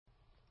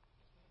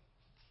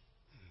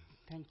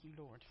Thank you,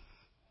 Lord.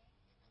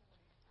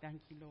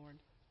 Thank you, Lord.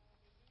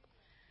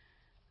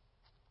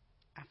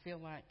 I feel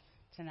like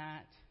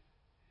tonight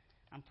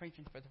I'm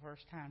preaching for the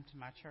first time to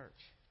my church.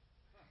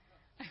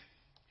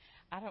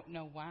 I don't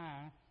know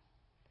why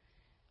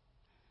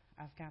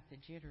I've got the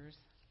jitters,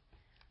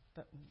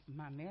 but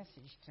my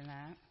message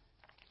tonight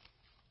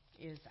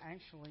is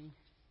actually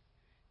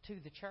to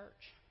the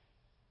church.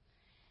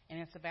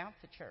 And it's about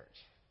the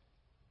church,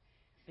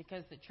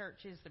 because the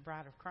church is the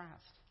bride of Christ.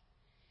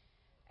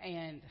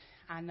 And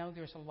I know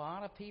there's a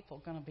lot of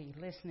people going to be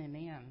listening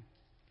in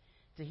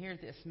to hear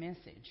this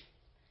message.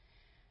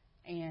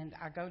 And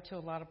I go to a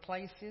lot of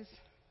places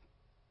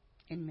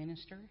and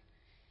minister,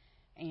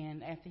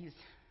 and at these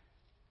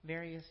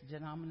various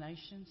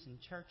denominations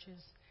and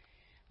churches,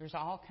 there's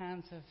all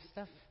kinds of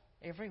stuff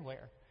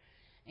everywhere.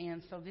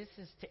 And so this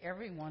is to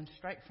everyone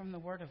straight from the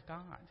Word of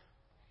God.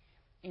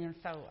 And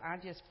so I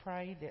just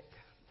pray that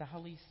the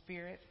Holy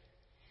Spirit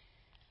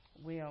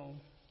will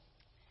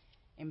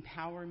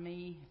empower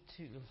me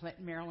to let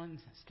Marilyn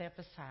step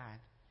aside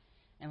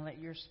and let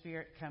your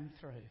Spirit come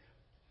through.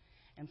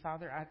 And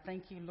Father, I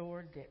thank you,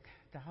 Lord, that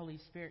the Holy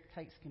Spirit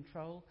takes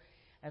control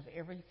of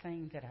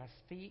everything that I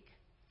speak,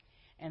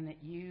 and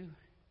that you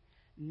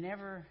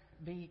never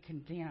be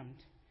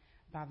condemned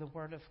by the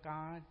Word of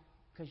God,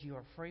 because you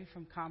are free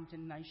from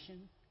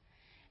condemnation.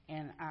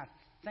 And I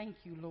thank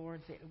you,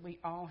 Lord, that we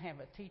all have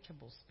a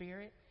teachable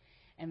spirit,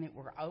 and that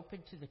we're open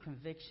to the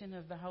conviction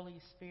of the Holy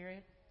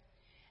Spirit,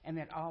 and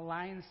that all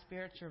lying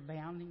spirits are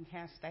bound and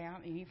cast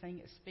out, anything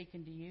that's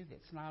speaking to you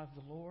that's not of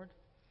the Lord,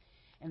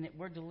 and that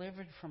we're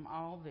delivered from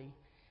all the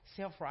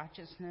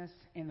self-righteousness,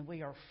 and that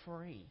we are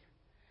free.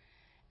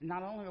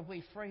 Not only are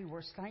we free,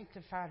 we're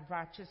sanctified,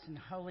 righteous, and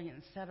holy,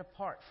 and set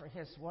apart for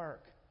His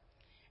work.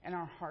 And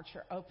our hearts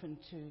are open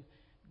to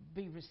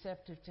be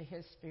receptive to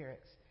His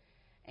spirits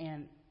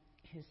and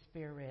His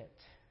Spirit.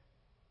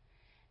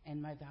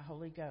 And may the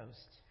Holy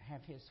Ghost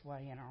have His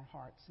way in our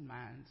hearts and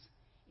minds,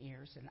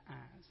 ears and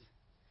eyes.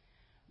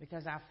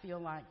 Because I feel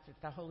like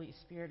that the Holy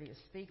Spirit is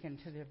speaking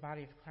to the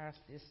body of Christ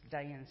this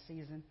day and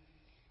season.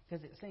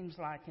 Because it seems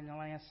like in the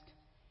last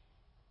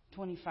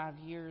 25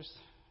 years,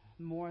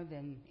 more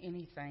than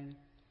anything,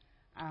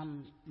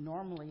 I'm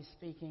normally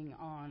speaking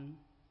on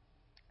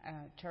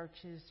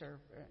churches or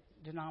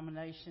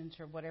denominations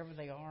or whatever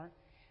they are.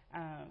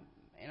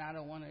 And I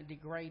don't want to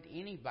degrade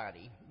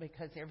anybody,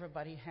 because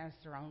everybody has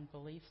their own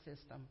belief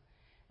system.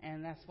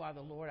 And that's why the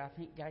Lord, I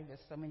think, gave us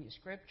so many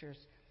scriptures,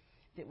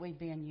 that we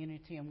be in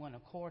unity and one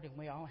accord, and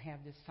we all have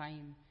the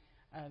same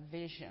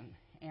vision.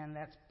 And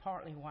that's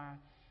partly why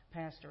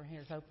Pastor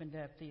has opened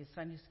up these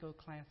Sunday school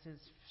classes,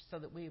 so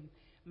that we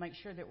make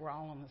sure that we're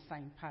all on the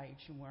same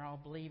page and we're all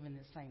believing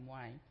the same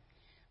way.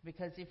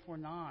 Because if we're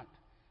not,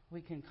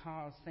 we can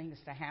cause things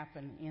to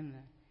happen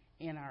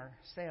in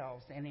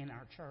ourselves and in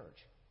our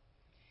church.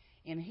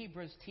 In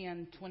Hebrews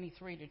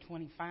 10:23 to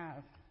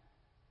 25,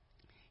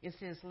 it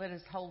says, "Let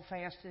us hold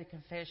fast to the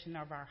confession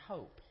of our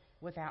hope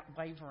without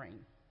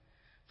wavering,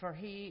 for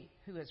He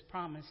who has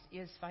promised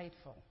is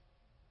faithful.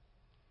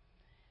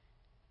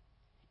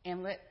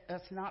 And let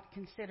us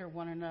consider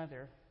one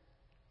another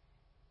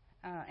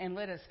in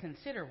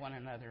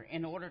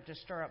order to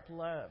stir up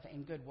love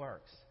and good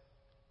works,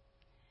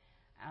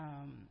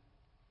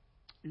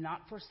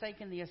 not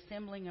forsaking the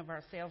assembling of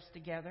ourselves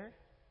together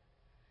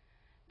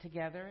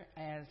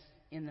as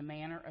in the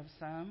manner of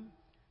some,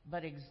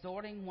 but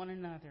exhorting one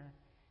another,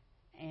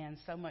 and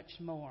so much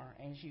more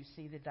as you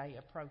see the day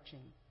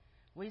approaching."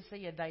 We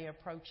see a day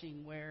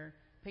approaching where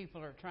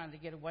people are trying to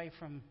get away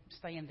from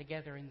staying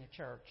together in the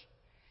church.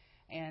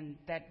 And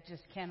that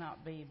just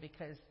cannot be,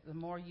 because the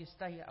more you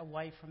stay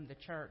away from the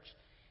church,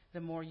 the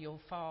more you'll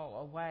fall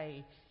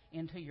away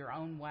into your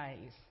own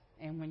ways.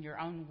 And when your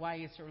own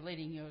ways are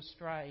leading you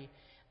astray,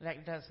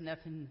 that does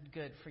nothing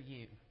good for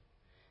you.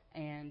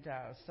 And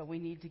so we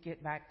need to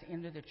get back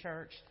into the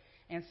church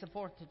and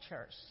support the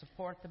church,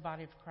 support the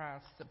body of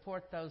Christ,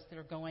 support those that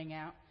are going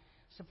out,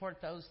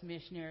 support those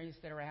missionaries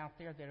that are out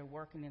there that are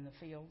working in the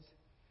fields.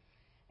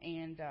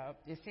 And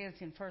it says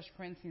in 1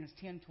 Corinthians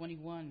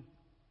 10:21,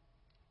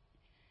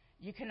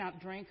 "You cannot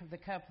drink of the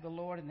cup of the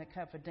Lord and the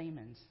cup of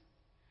demons,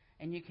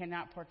 and you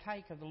cannot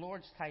partake of the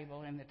Lord's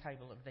table and the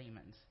table of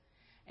demons."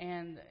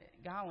 And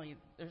golly,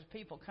 there's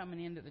people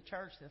coming into the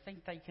church that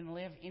think they can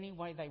live any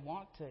way they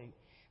want to,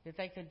 that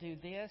they can do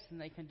this and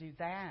they can do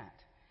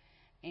that.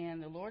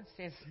 And the Lord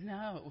says,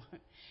 no,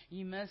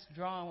 you must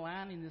draw a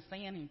line in the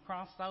sand and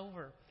cross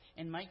over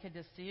and make a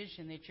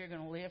decision that you're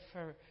going to live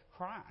for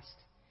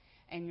Christ.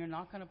 And you're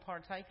not going to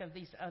partake of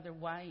these other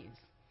ways,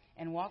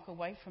 and walk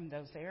away from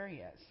those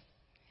areas.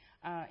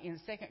 In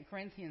 2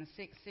 Corinthians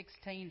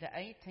 6:16 to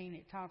 18,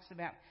 it talks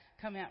about,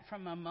 "Come out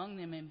from among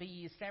them and be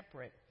ye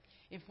separate."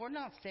 If we're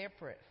not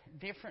separate,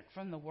 different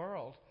from the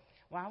world,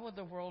 why would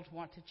the world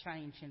want to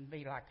change and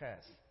be like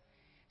us?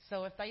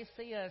 So if they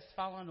see us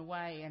falling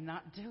away and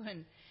not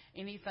doing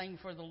anything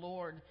for the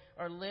Lord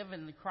or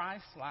living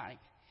Christ-like,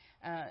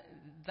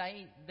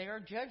 they're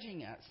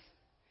judging us,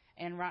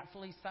 and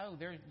rightfully so.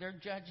 They're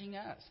judging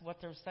us, what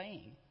they're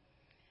saying.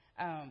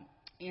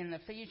 in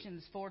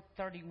Ephesians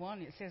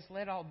 4:31, it says,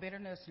 "Let all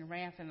bitterness and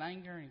wrath and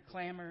anger and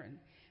clamor and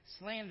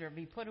slander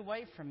be put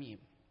away from you,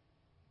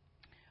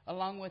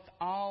 along with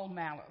all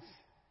malice."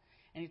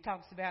 And he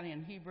talks about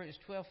in Hebrews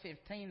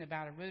 12:15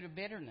 about a root of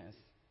bitterness.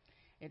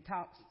 It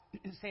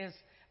says,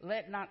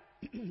 let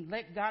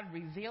God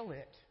reveal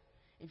it.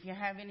 If you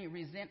have any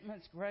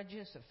resentments,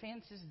 grudges,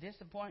 offenses,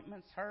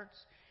 disappointments, hurts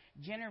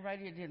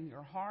generated in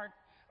your heart,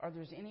 or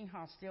there's any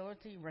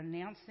hostility,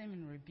 renounce them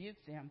and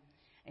rebuke them,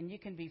 and you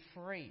can be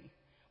free.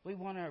 We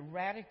want to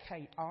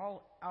eradicate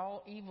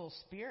all evil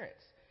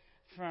spirits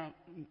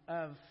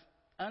of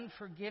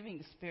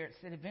unforgiving spirits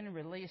that have been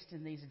released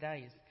in these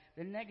days,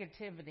 the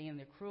negativity and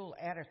the cruel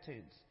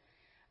attitudes.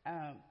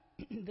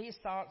 These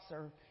thoughts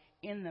are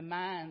in the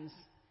minds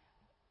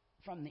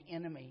from the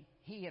enemy.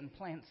 He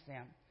implants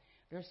them.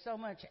 There's so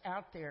much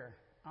out there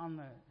on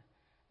the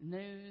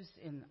news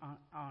and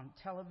on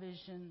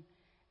television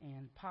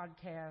and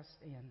podcasts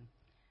and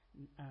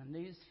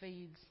news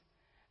feeds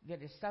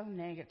that is so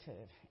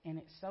negative, and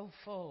it's so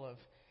full of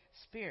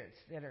spirits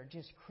that are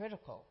just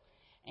critical.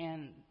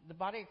 And the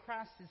body of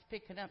Christ is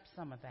picking up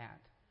some of that.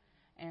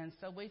 And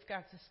so we've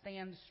got to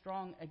stand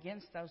strong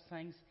against those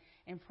things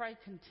and pray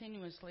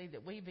continuously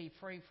that we be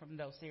free from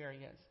those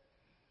areas.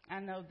 I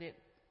know that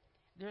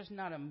there's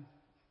not a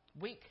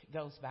week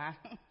goes by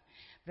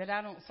that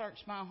I don't search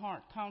my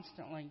heart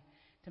constantly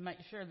to make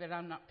sure that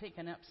I'm not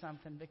picking up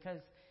something,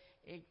 because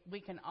we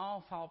can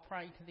all fall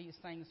prey to these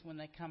things when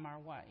they come our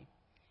way.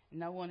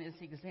 No one is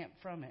exempt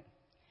from it.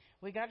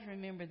 We got to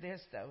remember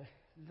this, though.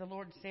 The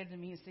Lord said to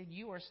me, He said,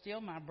 "You are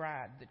still my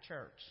bride, the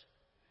church.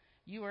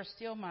 You are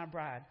still my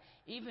bride,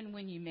 even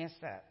when you mess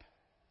up."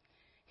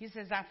 He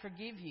says, "I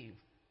forgive you,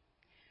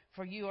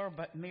 for you are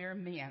but mere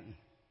men."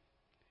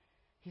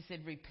 He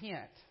said,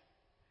 "Repent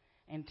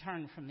and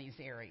turn from these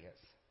areas."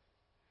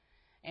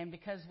 And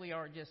because we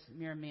are just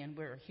mere men,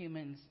 we're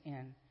humans,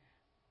 and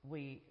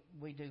we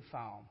do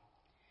fall.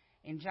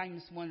 In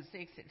James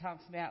 1:6, it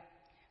talks about,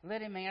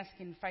 "Let him ask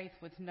in faith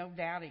with no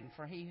doubting,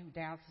 for he who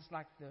doubts is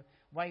like the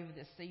wave of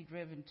the sea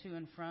driven to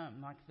and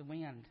from, like the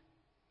wind.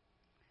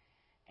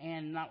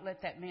 And not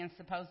let that man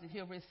suppose that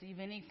he'll receive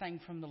anything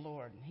from the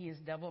Lord. He is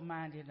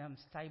double-minded,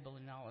 unstable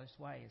in all his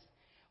ways."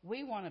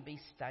 We want to be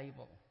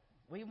stable.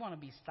 We want to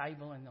be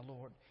stable in the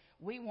Lord.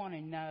 We want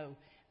to know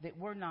that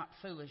we're not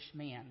foolish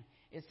men.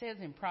 It says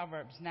in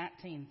Proverbs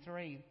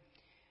 19:3,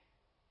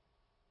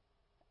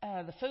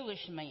 the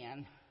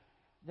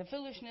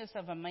foolishness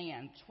of a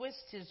man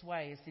twists his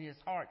ways, and his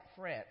heart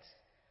frets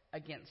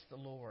against the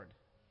Lord.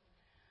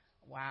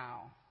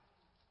 Wow.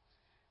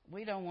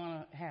 We don't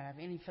want to have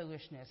any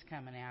foolishness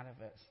coming out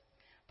of us.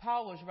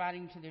 Paul was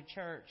writing to the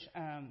church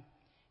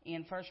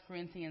in 1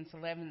 Corinthians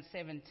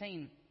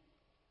 11:17,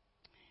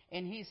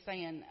 and he's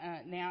saying,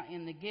 "Now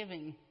in the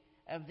giving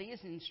of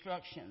these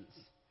instructions,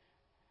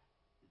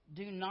 I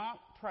do not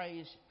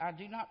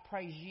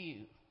praise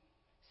you,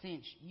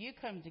 since you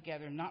come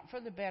together not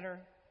for the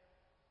better,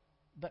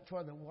 but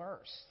for the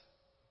worse."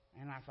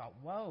 And I thought,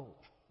 whoa,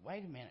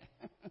 wait a minute.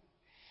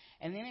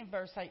 And then in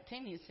verse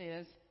 18 he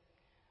says,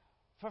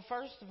 "For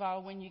first of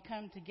all, when you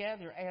come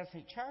together as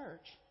a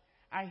church,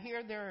 I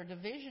hear there are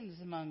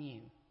divisions among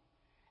you.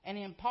 And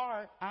in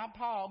part, I,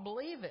 Paul,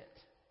 believe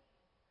it."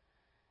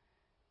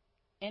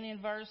 And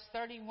in verse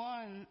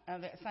 31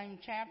 of that same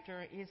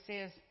chapter, it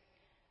says,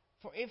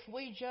 "For if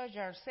we judge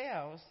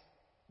ourselves,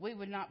 we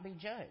would not be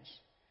judged.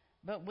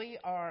 But we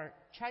are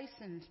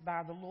chastened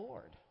by the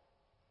Lord."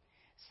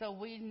 So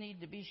we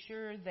need to be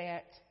sure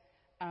that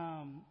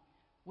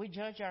we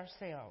judge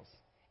ourselves,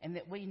 and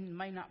that we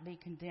may not be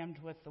condemned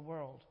with the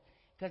world.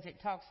 Because it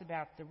talks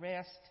about the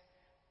rest.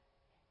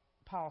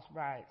 Paul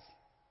writes,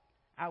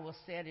 "I will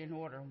set in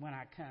order when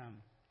I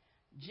come."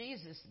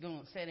 Jesus is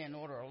going to set in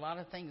order a lot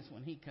of things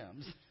when he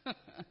comes.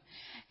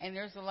 And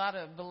there's a lot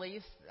of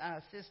belief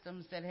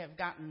systems that have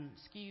gotten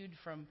skewed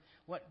from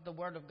what the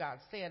Word of God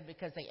said,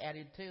 because they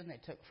added to and they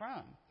took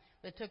from.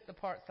 They took the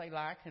parts they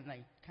liked and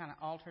they kind of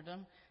altered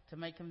them to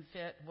make them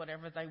fit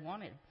whatever they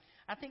wanted.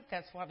 I think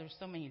that's why there's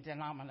so many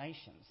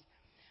denominations.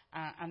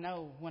 I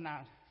know when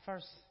I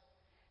first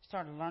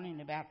started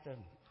learning about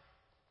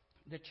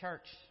the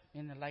church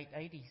in the late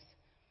 80s,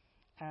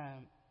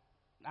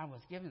 I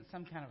was given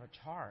some kind of a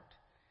chart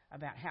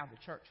about how the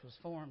church was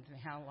formed and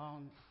how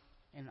long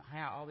and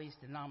how all these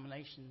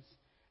denominations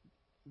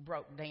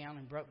broke down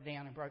and broke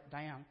down and broke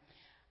down.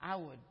 I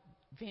would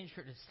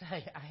venture to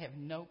say I have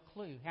no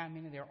clue how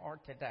many there are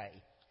today.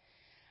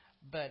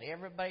 But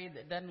everybody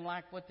that doesn't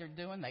like what they're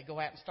doing, they go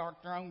out and start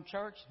their own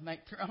church, make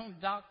their own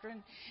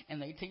doctrine,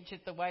 and they teach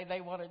it the way they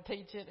want to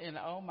teach it. And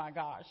oh my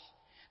gosh,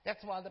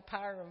 that's why the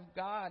power of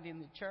God in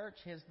the church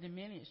has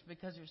diminished,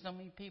 because there's so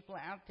many people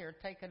out there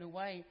taking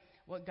away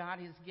what God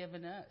has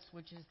given us,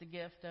 which is the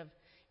gift of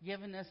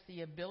giving us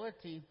the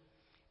ability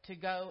to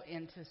go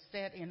and to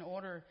set in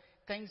order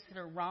things that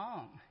are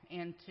wrong,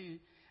 and to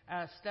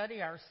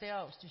study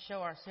ourselves, to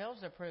show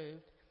ourselves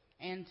approved,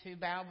 and to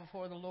bow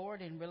before the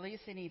Lord and release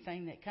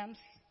anything that comes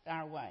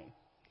our way.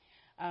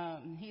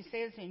 He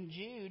says in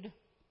Jude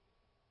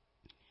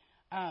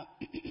Uh,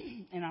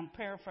 and I'm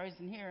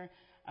paraphrasing here,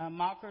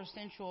 mockers,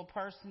 sensual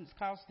persons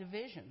cause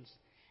divisions,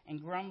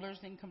 and grumblers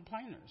and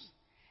complainers.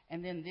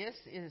 And then this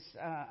is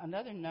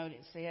another note.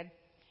 It said,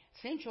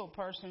 sensual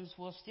persons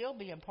will still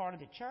be a part of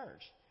the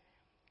church.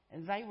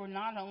 They were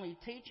not only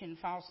teaching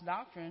false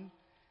doctrine,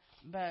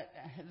 but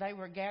they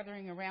were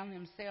gathering around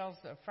themselves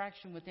a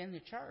fraction within the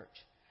church,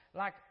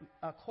 like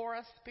a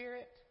chorus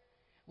spirit,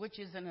 which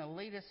is an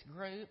elitist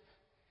group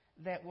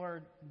that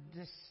were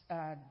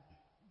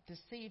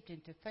deceived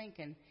into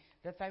thinking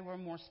that they were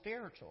more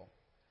spiritual.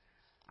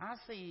 I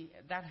see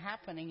that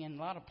happening in a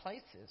lot of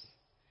places.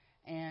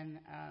 And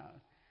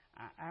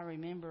I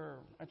remember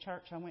a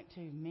church I went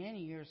to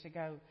many years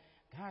ago.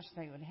 Gosh,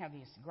 they would have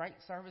these great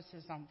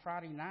services on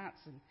Friday nights,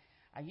 and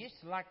I used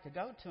to like to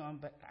go to them,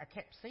 but I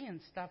kept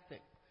seeing stuff that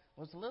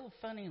was a little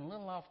funny and a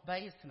little off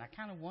base, and I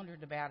kind of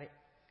wondered about it.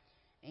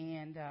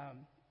 And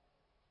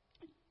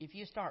if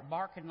you start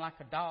barking like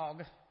a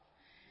dog,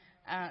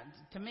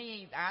 to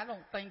me, I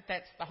don't think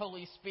that's the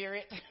Holy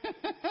Spirit.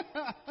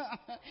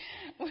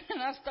 When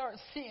I start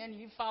seeing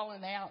you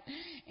falling out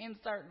in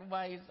certain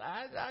ways,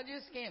 I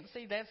just can't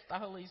see that's the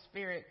Holy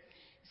Spirit.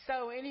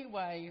 So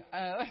anyway,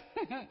 I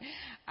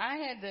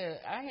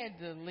had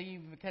to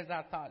leave because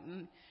I thought,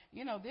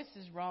 this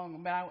is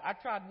wrong. But I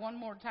tried one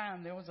more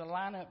time. There was a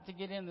lineup to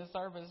get in the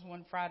service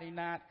one Friday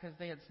night because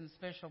they had some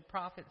special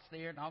prophets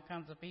there and all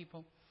kinds of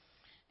people.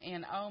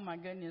 And oh my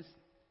goodness,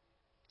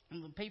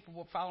 the people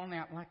were falling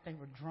out like they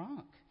were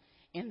drunk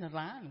in the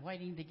line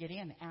waiting to get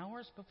in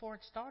hours before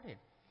it started.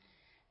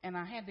 And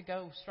I had to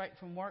go straight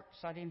from work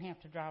so I didn't have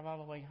to drive all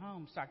the way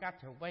home. So I got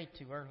there way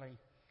too early.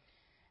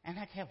 And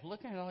I kept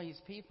looking at all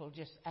these people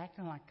just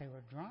acting like they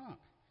were drunk.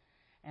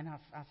 And I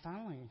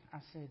finally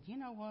said, you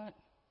know what?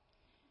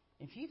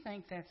 If you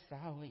think that's the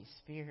Holy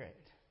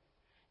Spirit,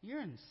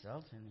 you're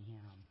insulting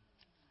Him.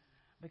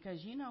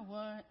 Because you know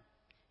what?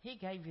 He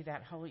gave you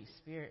that Holy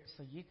Spirit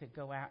so you could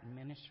go out and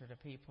minister to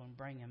people and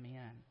bring them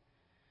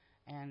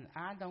in. And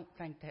I don't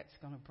think that's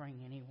going to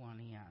bring anyone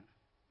in.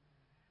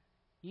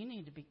 You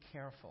need to be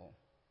careful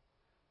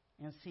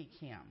and seek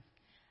Him.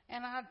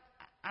 And I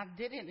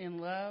did it in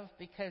love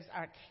because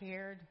I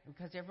cared,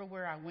 because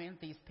everywhere I went,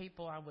 these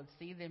people, I would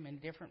see them in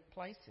different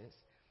places.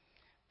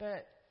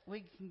 But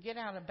we can get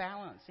out of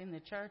balance in the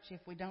church if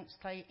we don't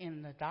stay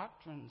in the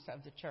doctrines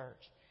of the church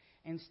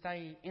and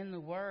stay in the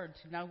Word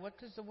to know what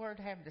does the Word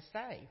have to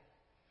say.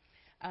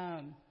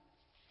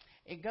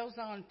 It goes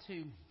on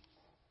to,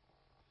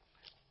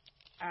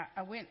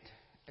 I went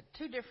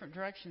two different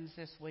directions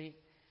this week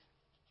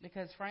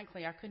because,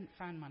 frankly, I couldn't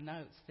find my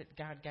notes that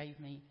God gave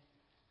me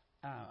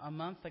a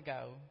month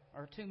ago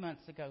or 2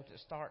 months ago to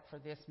start for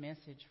this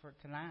message for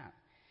tonight.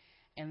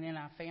 And then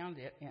I found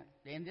it,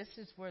 and this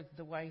is where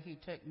the way He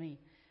took me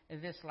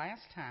this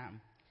last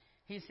time.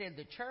 He said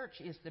the church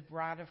is the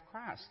bride of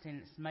Christ,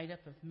 and it's made up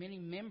of many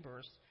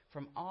members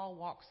from all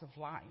walks of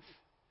life.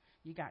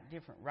 You got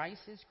different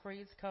races,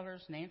 creeds,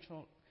 colors,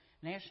 national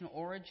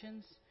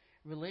origins,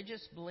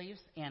 religious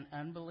beliefs and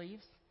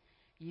unbeliefs.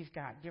 You've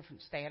got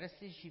different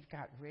statuses. You've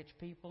got rich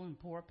people and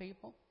poor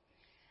people.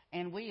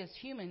 And we as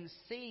humans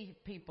see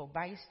people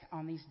based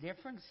on these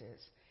differences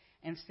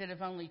instead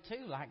of only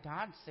two, like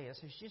God says.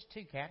 There's just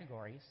two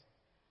categories.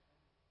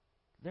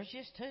 There's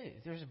just two.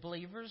 There's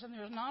believers and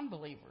there's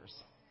non-believers.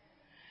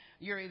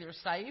 You're either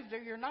saved or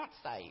you're not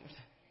saved.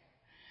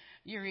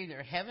 You're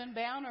either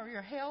heaven-bound or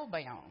you're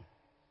hell-bound.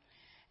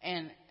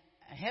 And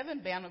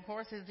heaven-bound, of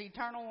course, is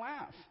eternal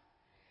life.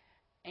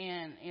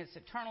 And it's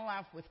eternal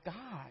life with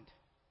God.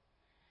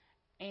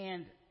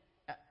 And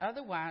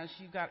otherwise,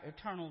 you've got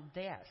eternal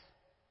death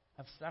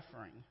of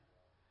suffering.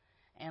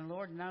 And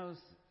Lord knows,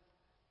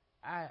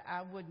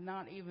 I would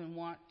not even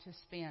want to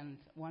spend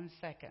 1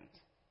 second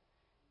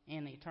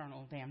in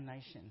eternal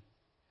damnation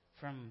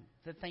from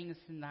the things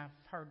that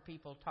I've heard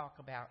people talk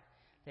about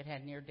that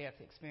had near-death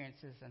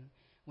experiences and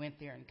went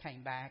there and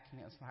came back, and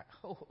it was like,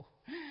 oh,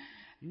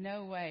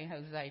 no way,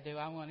 Jose, do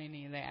I want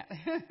any of that.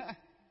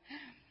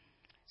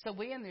 So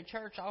we in the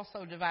church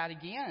also divide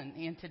again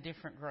into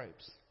different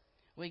groups.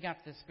 We got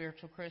the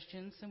spiritual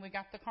Christians and we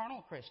got the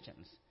carnal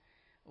Christians.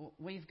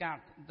 We've got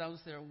those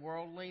that are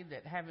worldly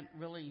that haven't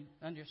really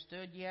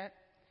understood yet,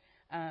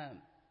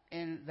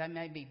 and they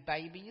may be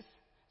babies.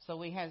 So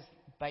we have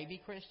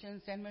baby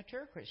Christians and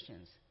mature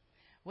Christians.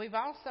 We've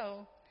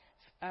also,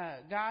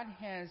 God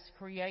has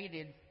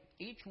created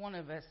each one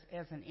of us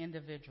as an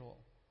individual.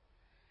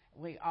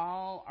 We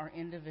all are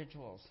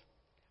individuals.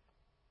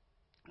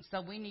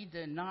 So we need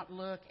to not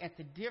look at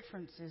the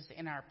differences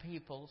in our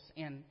peoples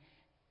and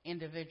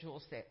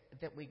individuals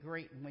that we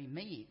greet and we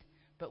meet,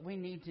 but we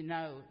need to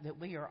know that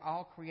we are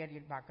all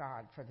created by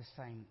God for the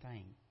same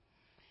thing.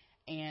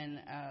 And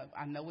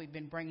I know we've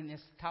been bringing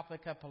this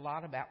topic up a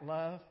lot about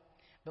love,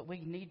 but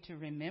we need to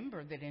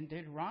remember that in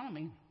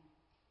Deuteronomy,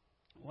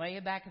 way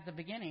back at the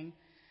beginning,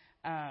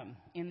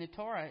 in the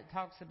Torah, it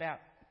talks about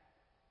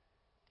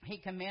He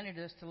commanded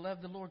us to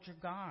love the Lord your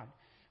God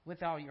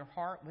with all your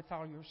heart, with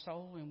all your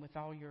soul, and with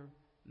all your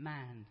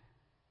mind,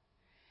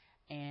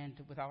 and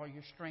with all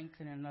your strength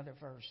in another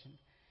version,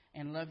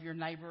 and love your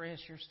neighbor as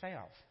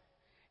yourself.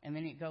 And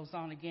then it goes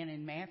on again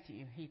in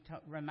Matthew. He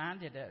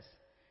reminded us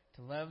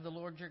to love the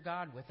Lord your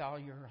God with all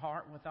your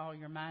heart, with all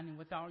your mind, and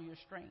with all your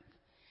strength.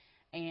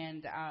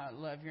 And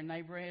love your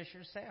neighbor as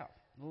yourself.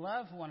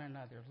 Love one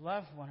another.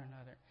 Love one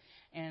another.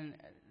 And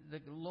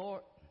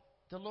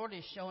the Lord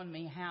is showing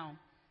me how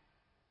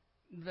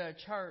the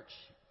church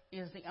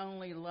is the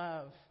only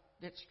love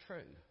that's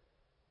true.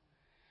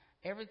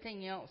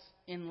 Everything else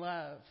in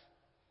love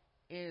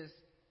is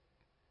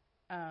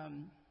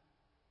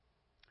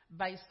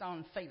based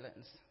on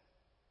feelings.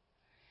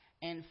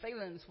 And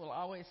feelings will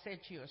always set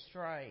you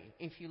astray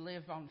if you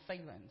live on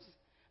feelings.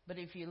 But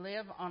if you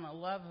live on a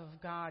love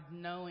of God,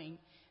 knowing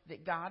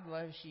that God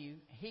loves you,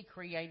 He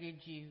created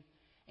you,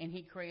 and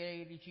He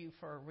created you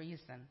for a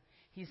reason.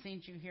 He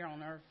sent you here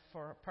on earth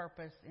for a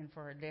purpose and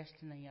for a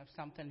destiny of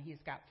something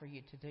He's got for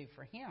you to do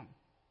for Him.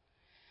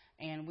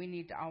 And we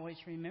need to always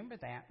remember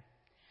that.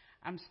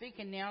 I'm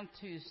speaking now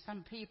to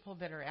some people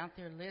that are out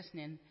there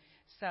listening,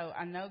 so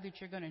I know that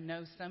you're going to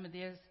know some of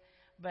this,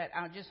 but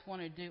I just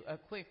want to do a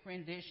quick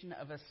rendition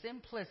of a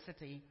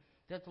simplicity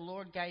that the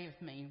Lord gave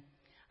me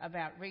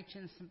about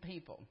reaching some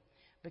people.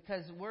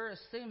 Because we're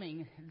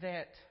assuming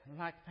that,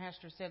 like the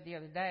pastor said the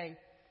other day,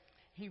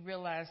 he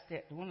realized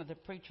that one of the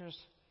preachers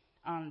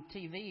on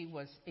TV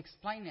was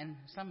explaining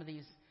some of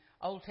these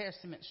Old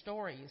Testament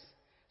stories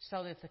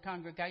so that the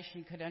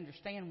congregation could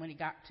understand when he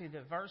got to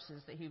the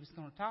verses that he was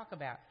going to talk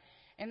about.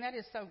 And that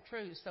is so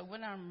true. So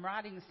when I'm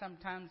writing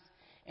sometimes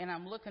and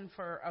I'm looking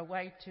for a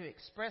way to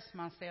express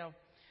myself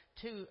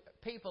to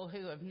people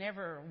who have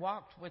never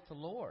walked with the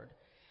Lord,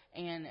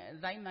 and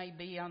they may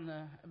be on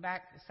the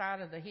back side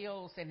of the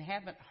hills and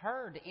haven't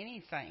heard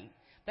anything.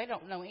 They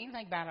don't know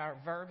anything about our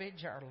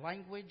verbiage, our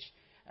language,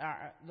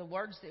 the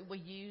words that we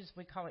use.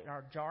 We call it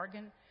our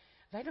jargon.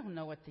 They don't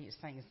know what these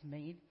things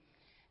mean.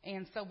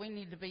 And so we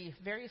need to be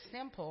very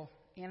simple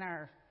in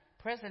our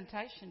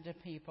presentation to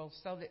people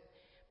so that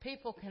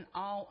people can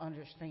all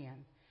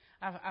understand.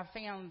 I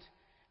found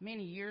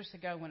many years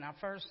ago when I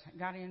first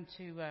got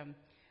into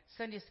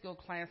Sunday school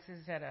classes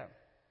at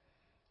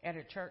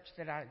a church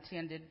that I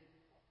attended,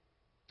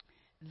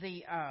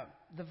 the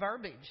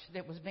verbiage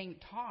that was being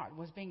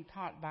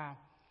taught by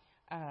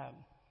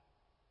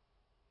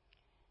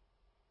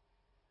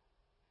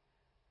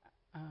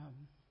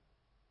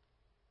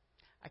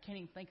I can't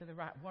even think of the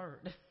right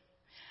word.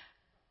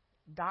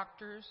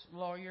 Doctors,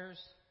 lawyers,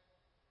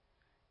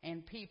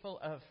 and people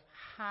of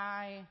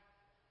high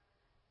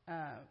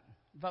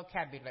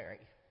vocabulary.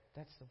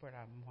 That's the word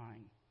I'm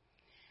wanting.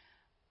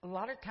 A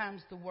lot of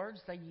times the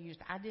words they used,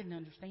 I didn't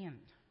understand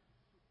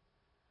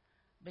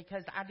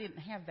because I didn't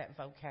have that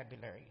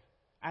vocabulary.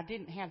 I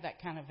didn't have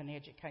that kind of an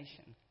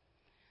education.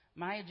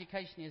 My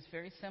education is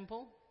very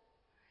simple,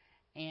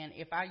 and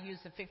if I use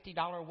a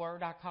 $50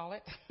 word, I call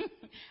it.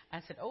 I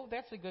said, oh,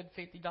 that's a good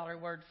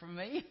 $50 word for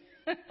me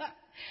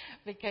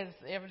because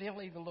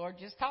evidently the Lord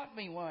just taught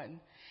me one.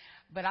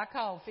 But I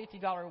call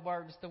 $50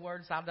 words the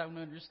words I don't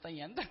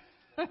understand.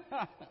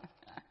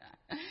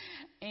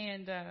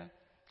 And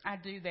I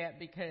do that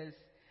because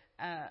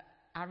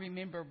I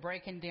remember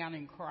breaking down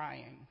and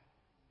crying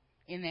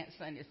in that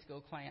Sunday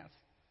school class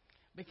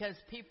because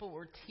people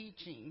were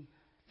teaching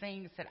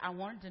things that I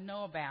wanted to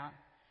know about,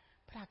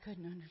 but I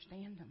couldn't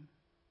understand them.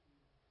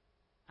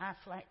 I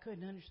flat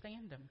couldn't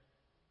understand them.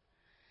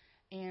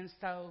 And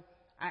so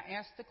I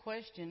asked the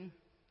question,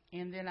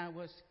 and then I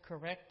was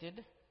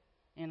corrected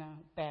in a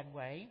bad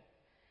way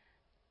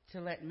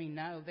to let me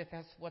know that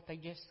that's what they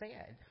just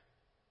said.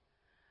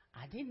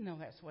 I didn't know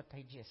that's what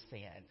they just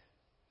said.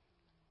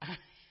 I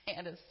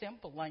had a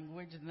simple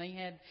language, and they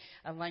had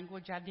a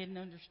language I didn't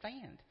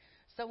understand.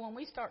 So when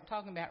we start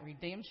talking about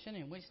redemption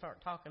and we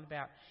start talking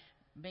about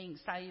being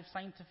saved,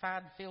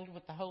 sanctified, filled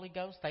with the Holy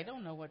Ghost, they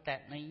don't know what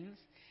that means.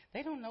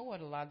 They don't know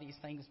what a lot of these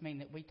things mean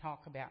that we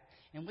talk about.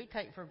 And we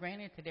take for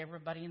granted that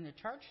everybody in the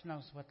church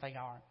knows what they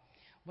are.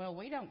 Well,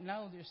 we don't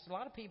know. There's a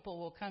lot of people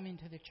will come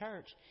into the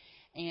church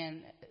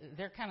and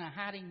they're kind of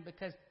hiding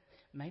because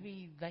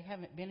maybe they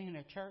haven't been in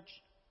a church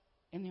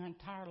in their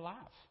entire life.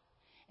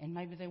 And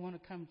maybe they want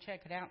to come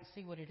check it out and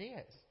see what it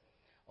is.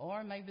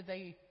 Or maybe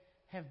they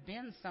have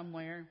been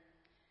somewhere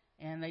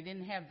and they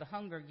didn't have the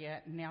hunger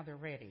yet and now they're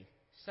ready.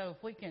 So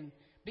if we can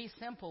be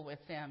simple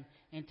with them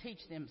and teach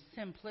them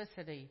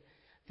simplicity,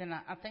 then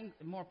I think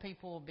more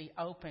people will be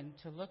open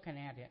to looking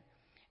at it.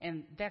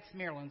 And that's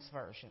Marilyn's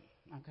version,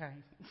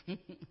 okay?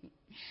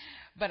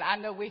 But I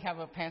know we have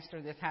a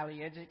pastor that's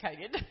highly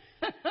educated.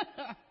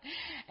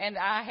 And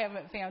I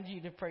haven't found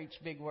you to preach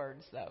big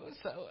words, though.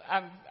 So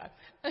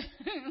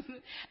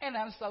and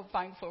I'm so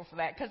thankful for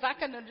that because I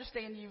can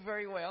understand you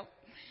very well.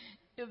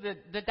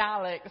 The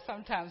dialect,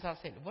 sometimes I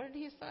said, what did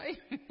he say?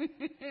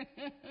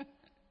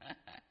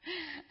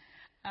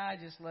 I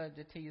just love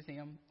to tease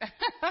him.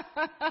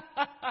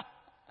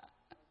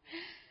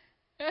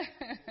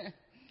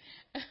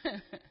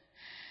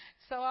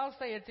 So I'll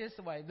say it this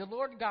way. The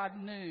Lord God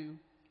knew,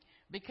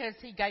 because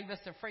He gave us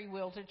a free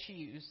will to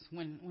choose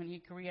when He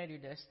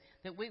created us,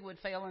 that we would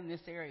fail in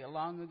this area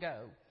long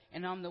ago.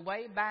 And on the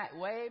way back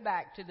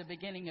to the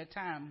beginning of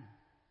time,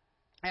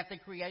 at the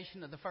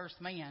creation of the first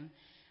man,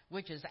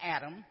 which is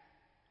Adam,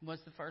 was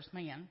the first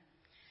man,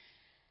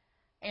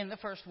 and the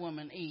first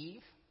woman,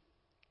 Eve,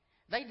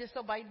 they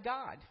disobeyed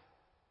God.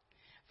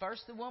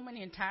 First, the woman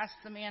enticed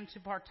the man to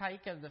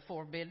partake of the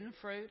forbidden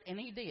fruit, and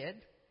he did.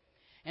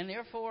 And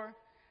therefore,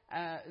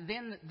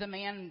 then the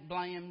man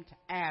blamed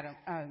Adam.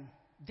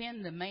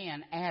 Then the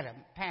man, Adam,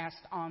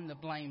 passed on the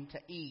blame to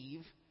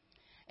Eve.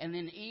 And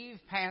then Eve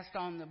passed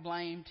on the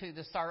blame to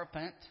the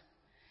serpent.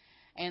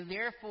 And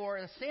therefore,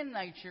 a sin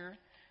nature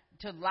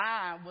to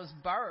lie was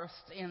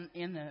birthed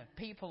in the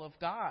people of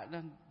God,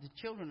 the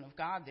children of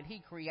God that he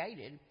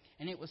created.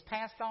 And it was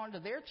passed on to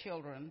their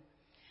children.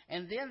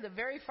 And then the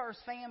very first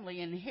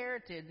family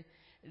inherited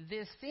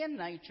this sin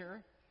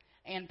nature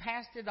and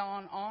passed it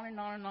on and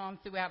on and on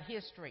throughout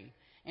history.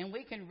 And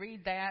we can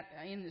read that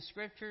in the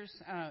scriptures.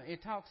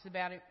 It talks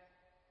about it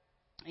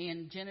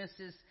in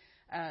Genesis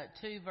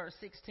 2, verse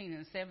 16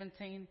 and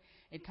 17.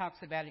 It talks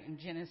about it in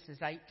Genesis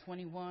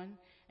 8:21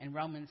 and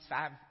Romans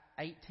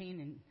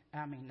 5:19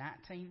 and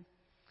 19,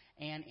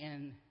 and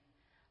in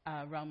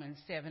Romans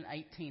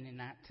 7:18 and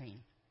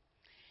 19.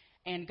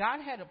 And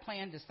God had a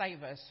plan to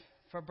save us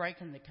for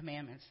breaking the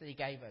commandments that he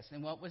gave us.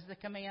 And what was the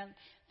command?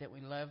 That we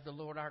love the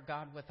Lord our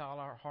God with all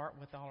our heart,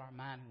 with all our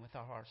mind, and with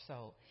all our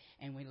soul.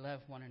 And we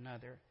love one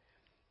another.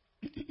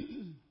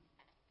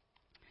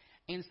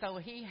 And so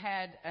he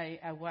had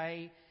a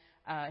way.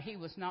 He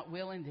was not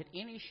willing that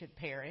any should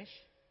perish.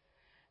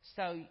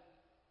 So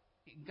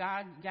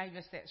God gave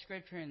us that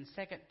scripture in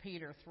 2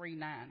 Peter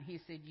 3:9. He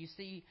said, you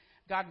see,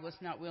 God was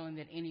not willing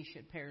that any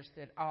should perish,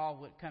 that all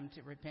would come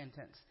to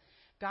repentance.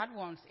 God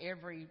wants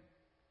every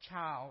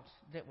child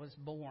that was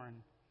born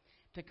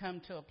to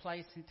come to a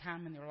place and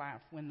time in their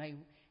life when they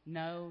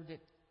know that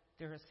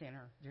they're a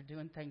sinner, they're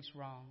doing things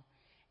wrong,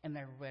 and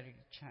they're ready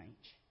to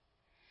change.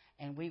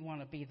 And we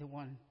want to be the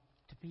one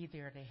to be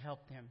there to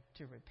help them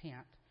to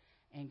repent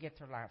and get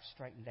their life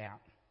straightened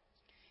out.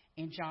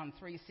 In John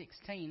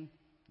 3:16,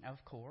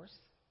 of course,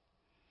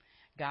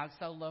 God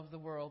so loved the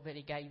world that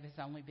he gave his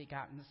only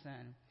begotten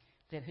Son,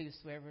 that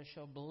whosoever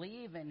shall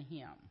believe in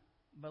him,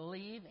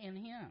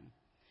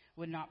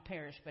 would not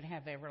perish but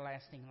have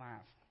everlasting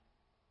life.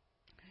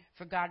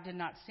 For God did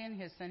not send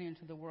his Son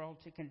into the world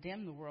to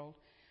condemn the world,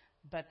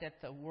 but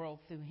that the world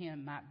through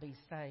him might be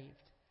saved.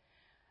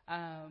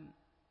 I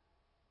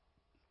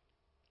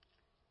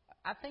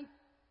think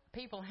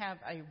people have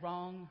a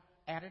wrong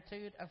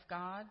attitude of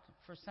God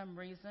for some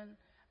reason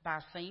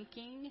by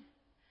thinking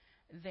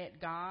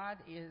that God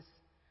is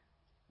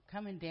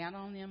coming down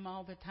on them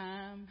all the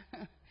time,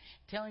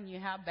 telling you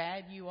how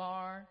bad you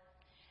are.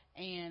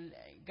 And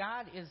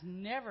God is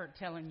never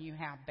telling you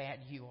how bad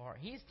you are.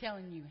 He's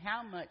telling you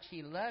how much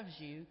he loves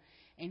you,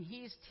 and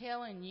he's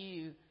telling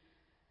you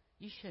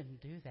you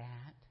shouldn't do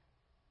that.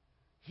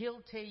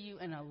 He'll tell you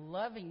in a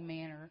loving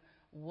manner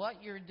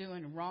what you're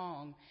doing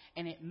wrong,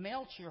 and it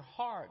melts your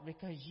heart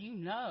because you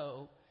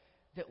know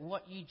that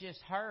what you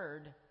just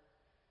heard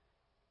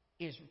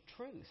is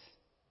truth.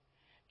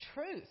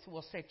 Truth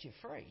will set you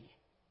free.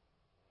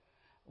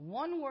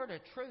 One word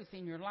of truth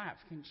in your life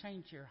can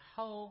change your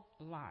whole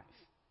life.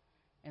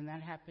 And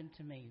that happened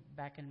to me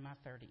back in my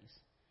 30s.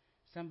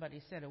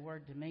 Somebody said a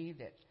word to me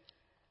that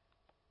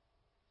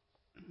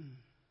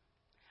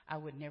I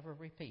would never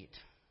repeat.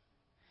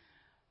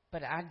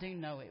 But I do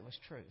know it was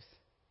truth.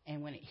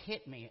 And when it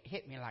hit me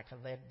like a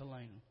lead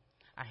balloon.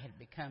 I had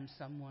become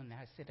someone that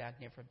I said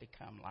I'd never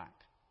become like.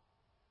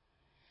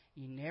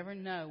 You never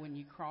know when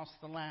you cross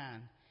the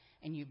line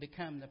and you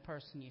become the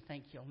person you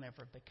think you'll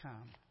never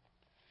become.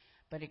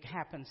 But it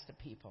happens to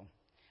people.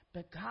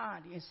 But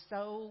God is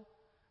so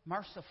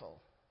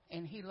merciful,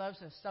 and he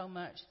loves us so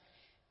much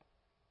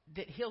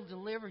that he'll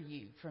deliver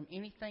you from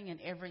anything and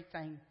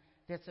everything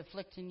that's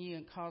afflicting you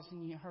and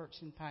causing you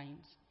hurts and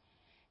pains.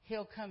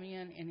 He'll come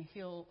in and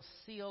he'll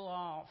seal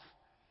off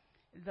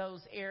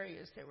those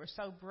areas that were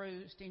so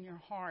bruised in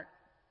your heart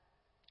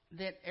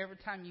that every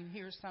time you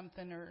hear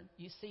something or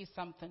you see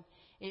something,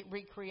 it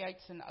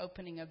recreates an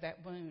opening of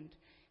that wound.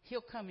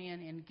 He'll come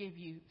in and give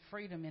you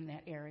freedom in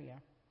that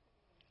area.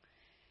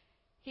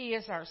 He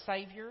is our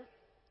Savior.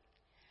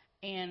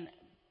 And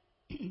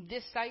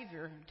this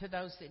Savior, to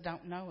those that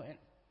don't know it,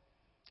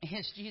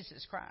 is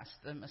Jesus Christ,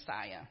 the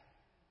Messiah,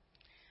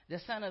 the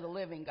Son of the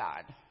living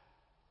God.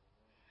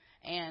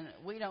 And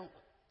we don't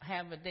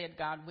have a dead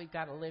God. We've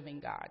got a living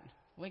God.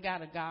 We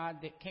got a God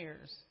that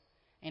cares,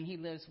 and he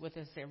lives with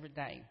us every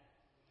day.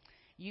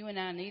 You and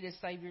I need a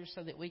Savior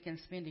so that we can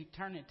spend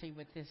eternity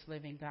with this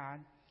living God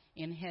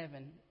in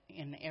heaven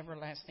in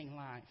everlasting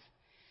life.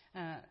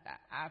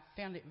 I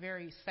found it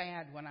very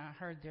sad when I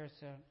heard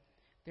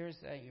there's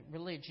a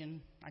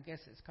religion, I guess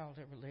it's called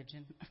a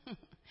religion,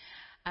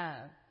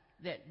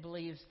 that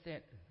believes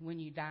that when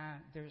you die,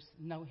 there's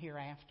no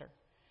hereafter.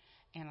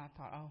 And I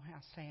thought, oh, how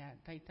sad.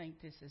 They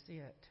think this is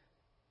it.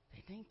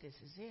 They think this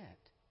is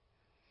it.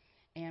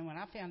 And when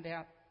I found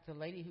out the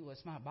lady who was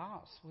my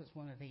boss was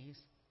one of these,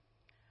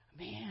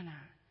 man,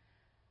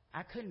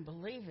 I couldn't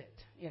believe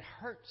it. It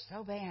hurt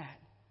so bad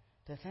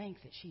to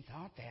think that she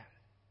thought that.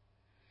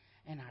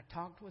 And I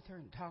talked with her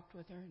and talked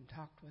with her and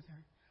talked with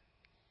her.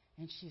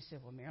 And she said,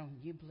 well, Marilyn,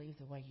 you believe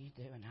the way you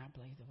do, and I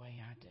believe the way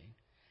I do.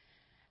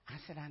 I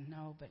said, I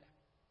know, but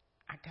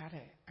I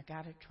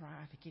gotta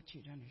try to get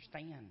you to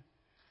understand.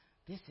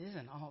 This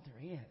isn't all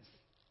there is.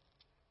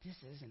 This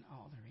isn't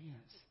all there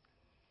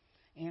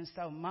is. And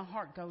so my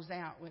heart goes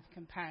out with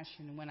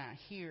compassion when I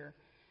hear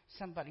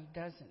somebody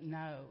doesn't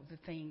know the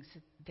things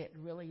that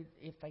really,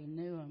 if they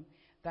knew them,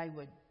 they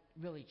would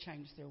really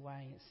change their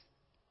ways.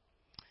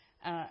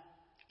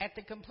 At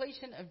the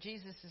completion of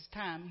Jesus'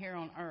 time here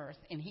on earth,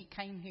 and he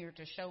came here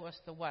to show us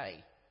the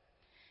way.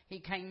 He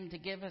came to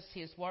give us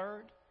his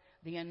word,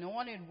 the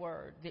anointed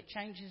word that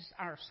changes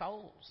our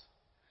souls.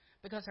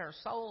 Because our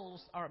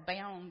souls are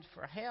bound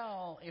for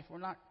hell if we're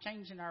not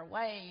changing our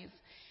ways.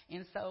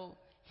 And so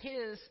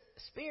his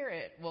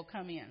spirit will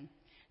come in.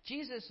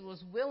 Jesus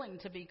was willing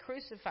to be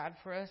crucified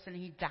for us, and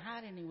he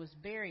died and he was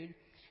buried.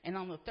 And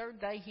on the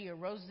third day he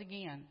arose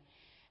again.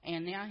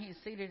 And now he's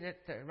seated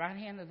at the right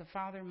hand of the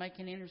Father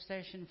making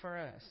intercession for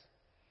us.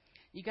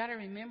 You got to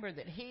remember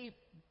that he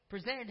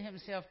presented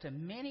himself to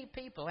many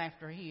people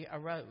after he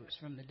arose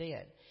from the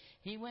dead.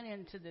 He went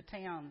into the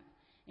town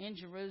in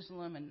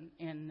Jerusalem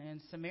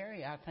and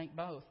Samaria, I think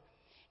both.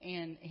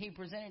 And he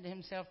presented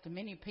himself to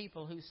many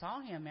people who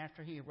saw him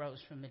after he arose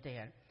from the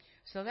dead.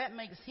 So that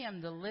makes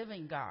him the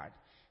living God.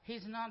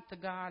 He's not the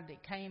God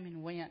that came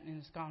and went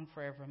and is gone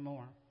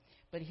forevermore.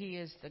 But he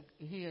is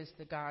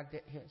the God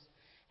that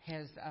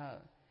has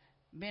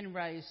been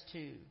raised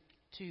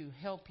to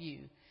help you.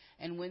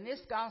 And when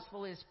this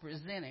gospel is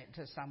presented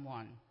to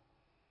someone,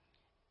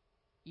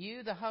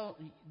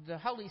 the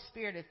Holy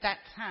Spirit at that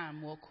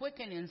time will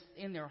quicken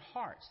in their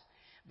hearts,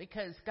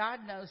 because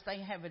God knows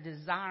they have a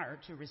desire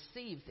to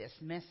receive this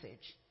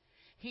message.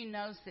 He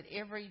knows that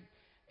every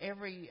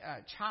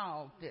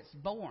child that's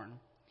born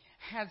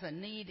has a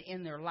need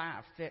in their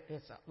life that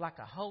is like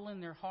a hole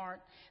in their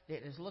heart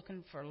that is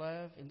looking for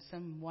love in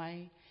some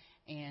way,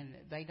 and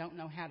they don't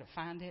know how to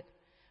find it.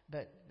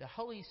 But the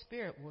Holy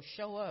Spirit will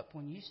show up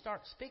when you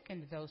start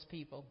speaking to those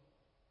people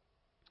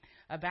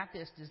about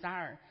this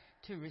desire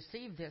to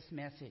receive this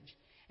message.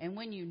 And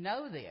when you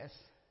know this,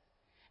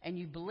 and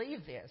you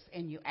believe this,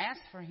 and you ask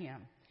for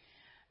him,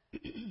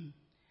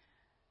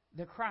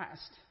 the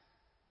Christ,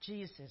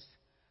 Jesus,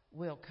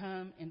 will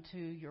come into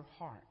your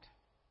heart.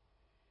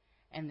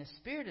 And the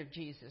Spirit of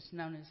Jesus,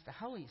 known as the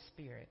Holy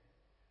Spirit,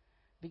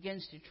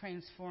 begins to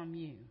transform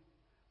you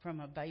from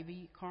a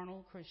baby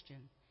carnal Christian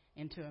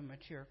into a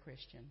mature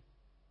Christian.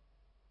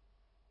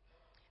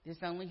 This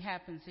only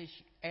happens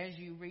as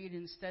you read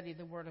and study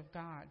the Word of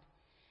God.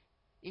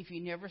 If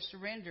you never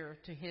surrender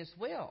to his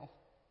will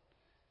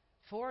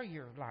for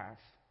your life,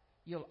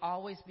 you'll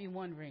always be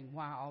wondering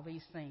why all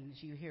these things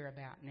you hear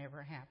about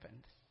never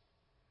happened.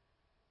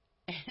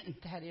 And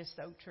that is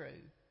so true.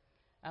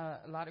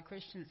 A lot of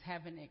Christians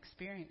haven't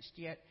experienced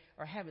yet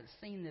or haven't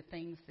seen the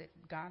things that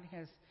God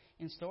has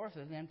in store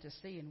for them to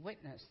see and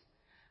witness.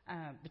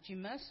 But you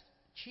must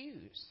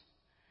choose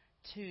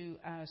to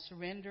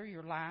surrender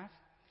your life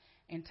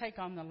and take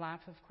on the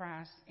life of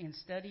Christ and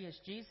study as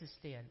Jesus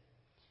did.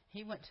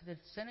 He went to the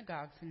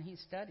synagogues and he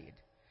studied.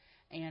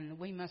 And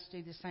we must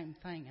do the same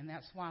thing. And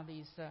that's why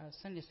these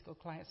Sunday school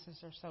classes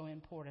are so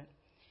important.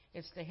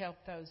 It's to help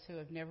those who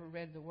have never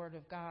read the Word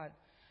of God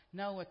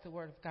know what the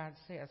Word of God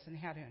says and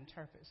how to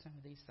interpret some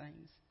of these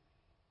things.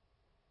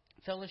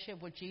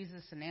 Fellowship with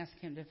Jesus and ask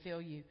him to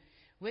fill you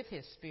with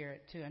his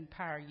Spirit to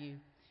empower you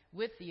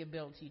with the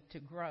ability to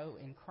grow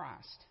in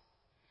Christ.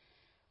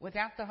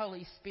 Without the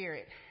Holy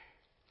Spirit,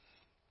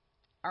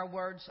 our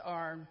words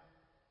are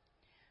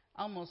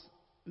almost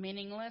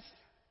meaningless,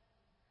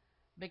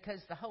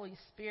 because the Holy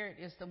Spirit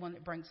is the one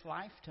that brings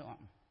life to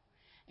them.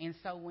 And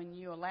so when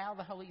you allow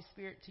the Holy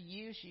Spirit to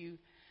use you,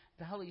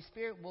 the Holy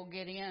Spirit will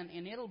get in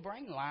and it'll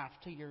bring life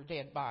to your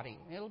dead body.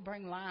 It'll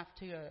bring life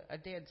to a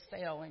dead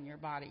cell in your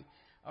body,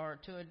 or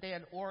to a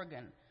dead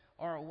organ,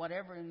 or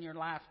whatever in your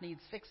life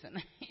needs fixing.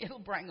 It'll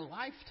bring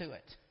life to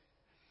it.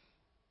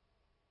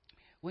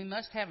 We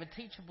must have a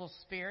teachable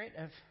spirit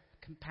of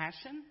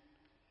compassion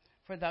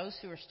for those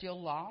who are still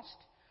lost,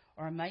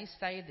 or may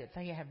say that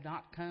they have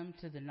not come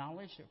to the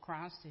knowledge of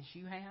Christ as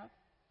you have.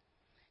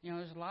 You know,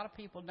 there's a lot of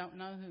people don't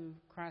know who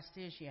Christ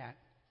is yet.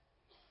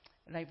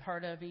 They've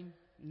heard of him,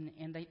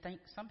 and they think,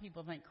 some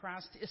people think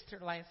Christ is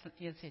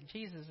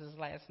Jesus'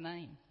 last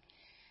name,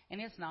 and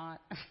it's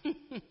not.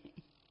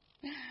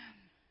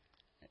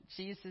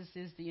 Jesus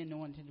is the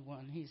anointed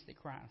one. He's the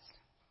Christ.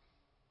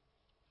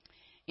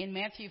 In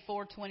Matthew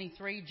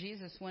 4:23,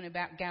 Jesus went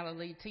about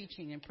Galilee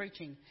teaching and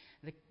preaching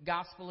the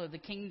gospel of the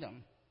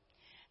kingdom,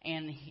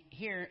 and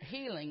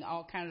healing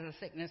all kinds of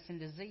sickness and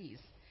disease,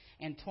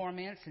 and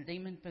torments, and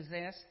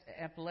demon-possessed,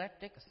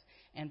 epileptics,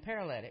 and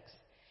paralytics.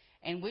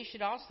 And we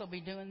should also be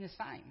doing the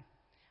same.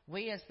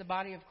 We, as the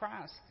body of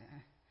Christ,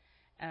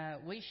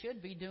 we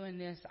should be doing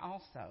this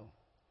also.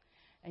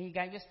 And he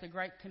gave us the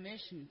Great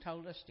Commission,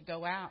 told us to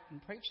go out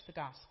and preach the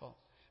gospel.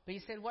 But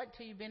he said, wait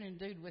till you've been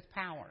endued with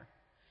power.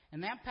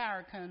 And that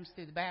power comes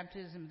through the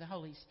baptism of the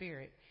Holy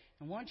Spirit.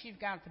 And once you've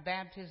got the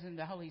baptism of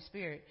the Holy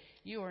Spirit,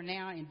 you are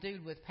now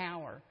endued with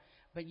power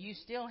But you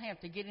still have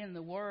to get in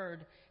the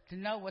Word to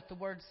know what the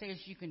Word says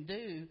you can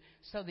do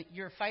so that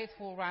your faith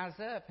will rise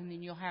up, and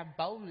then you'll have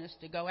boldness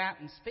to go out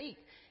and speak.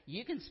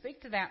 You can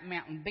speak to that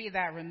mountain, be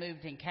thou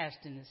removed and cast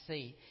in the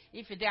sea.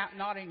 If you doubt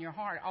not in your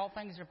heart, all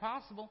things are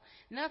possible.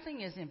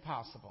 Nothing is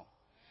impossible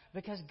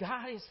because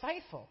God is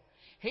faithful.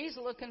 He's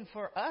looking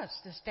for us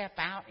to step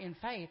out in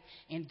faith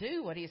and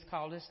do what He's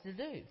called us to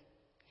do.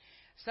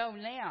 So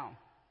now,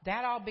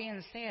 that all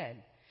being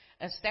said,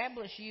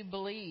 establish you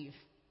believe.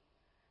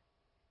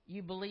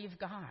 You believe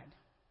God.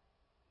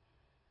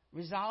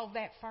 Resolve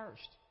that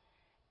first.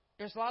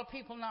 There's a lot of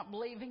people not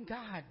believing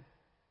God.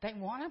 They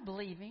want to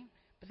believe Him,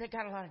 but they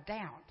got a lot of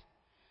doubt.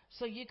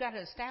 So you got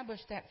to establish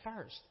that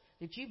first,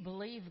 that you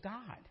believe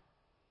God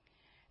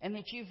and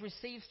that you've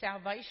received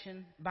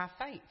salvation by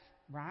faith,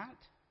 right?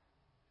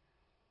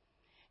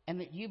 And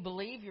that you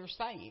believe you're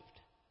saved,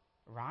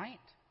 right?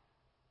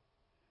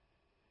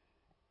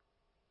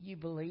 You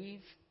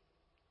believe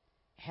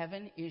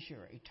heaven is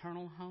your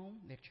eternal home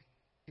that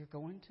you're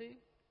going to,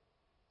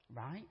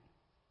 right?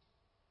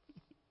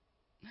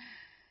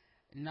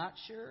 Not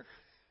sure?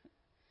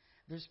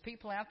 There's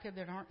people out there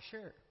that aren't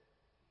sure.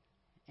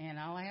 And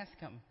I'll ask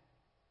them,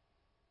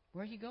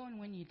 where are you going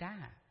when you die?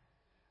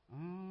 Oh,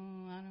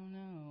 I don't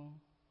know.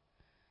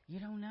 You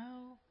don't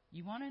know?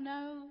 You want to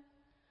know?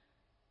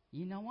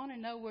 You don't want to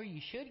know where you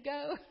should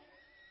go?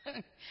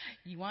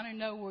 You want to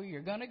know where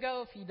you're going to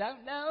go if you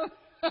don't know?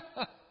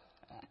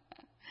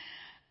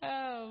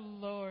 Oh,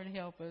 Lord,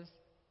 help us.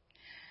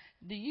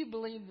 Do you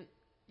believe that?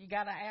 You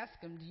got to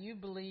ask them, do you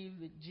believe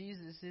that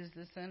Jesus is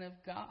the Son of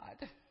God?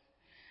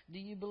 Do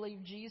you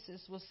believe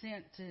Jesus was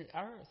sent to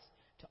earth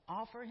to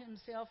offer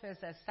Himself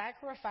as a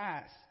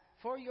sacrifice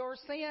for your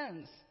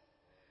sins?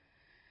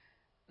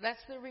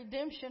 That's the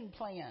redemption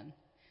plan.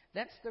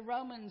 That's the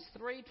Romans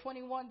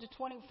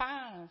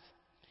 3:21-25.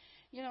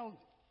 You know,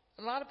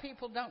 a lot of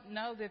people don't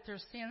know that their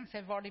sins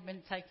have already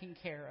been taken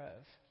care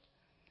of.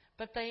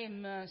 But they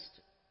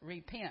must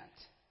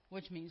repent,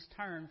 which means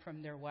turn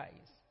from their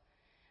ways.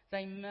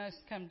 They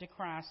must come to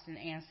Christ and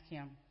ask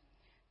Him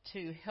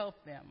to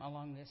help them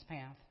along this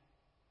path.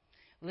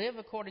 Live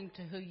according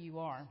to who you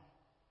are.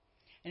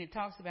 And it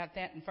talks about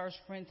that in 1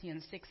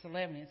 Corinthians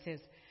 6:11. It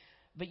says,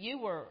 but you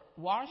were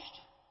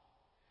washed,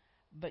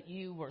 but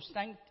you were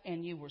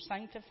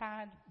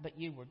sanctified, but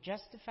you were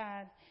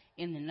justified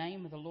in the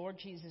name of the Lord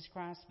Jesus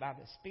Christ by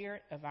the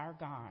Spirit of our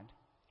God.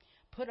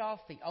 Put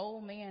off the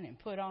old man and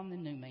put on the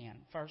new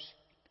man.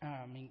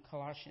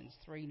 Colossians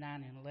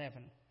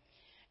 3:9-11.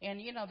 And,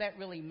 you know, that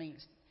really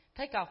means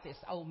take off this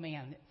old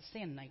man,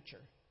 sin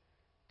nature.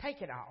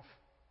 Take it off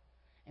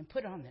and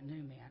put on the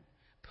new man.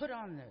 Put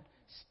on the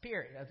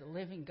Spirit of the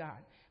living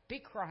God. Be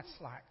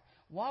Christ-like.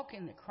 Walk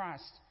in the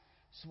Christ's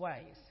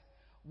ways.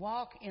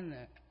 Walk in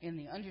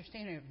the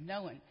understanding of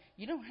knowing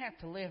you don't have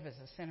to live as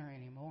a sinner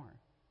anymore.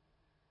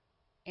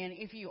 And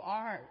if you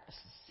are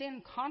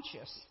sin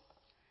conscious,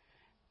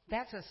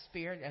 that's a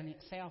spirit in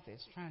itself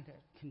is trying to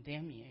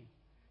condemn you.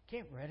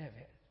 Get rid of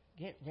it.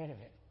 Get rid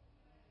of it.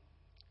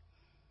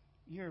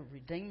 You're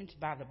redeemed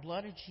by the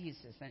blood of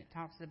Jesus, and it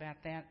talks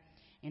about that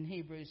in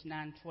Hebrews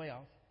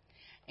 9:12.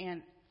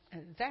 And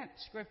that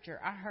scripture,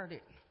 I heard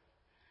it.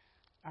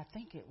 I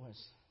think it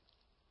was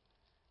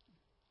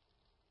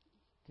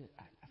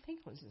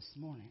this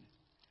morning,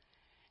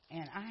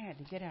 and I had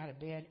to get out of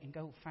bed and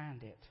go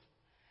find it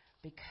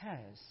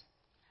because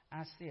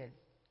I said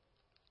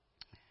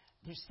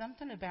there's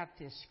something about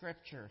this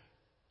scripture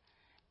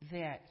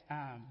that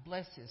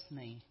blesses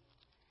me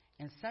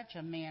in such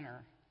a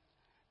manner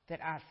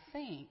that I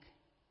think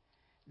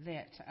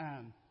that,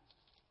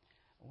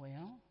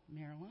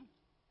 Marilyn,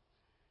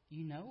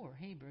 you know where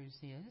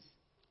Hebrews is.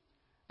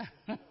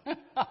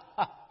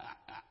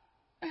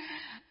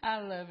 I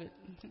love it.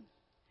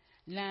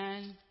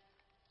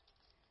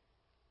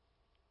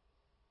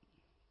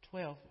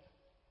 9:12.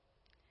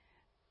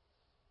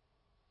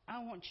 I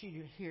want you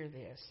to hear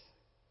this.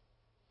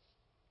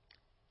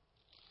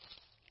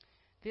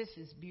 This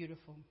is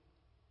beautiful.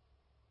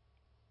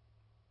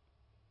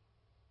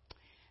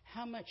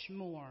 How much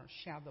more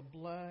shall the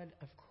blood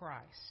of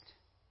Christ,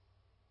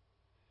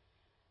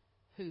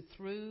 who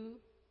through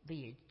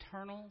the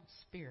eternal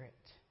Spirit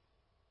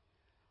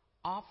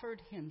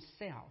offered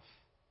Himself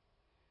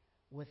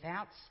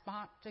without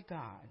spot to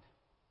God,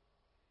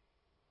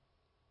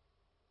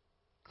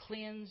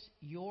 cleanse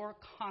your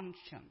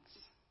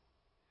conscience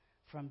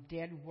from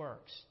dead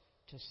works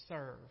to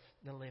serve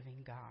the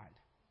living God?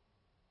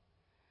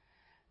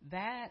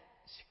 That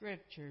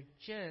scripture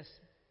just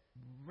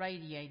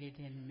radiated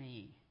in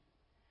me.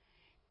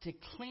 To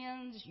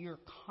cleanse your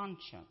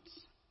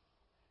conscience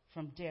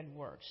from dead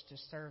works to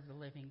serve the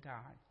living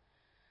God.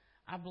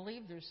 I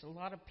believe there's a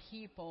lot of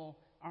people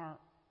are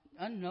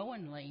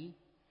unknowingly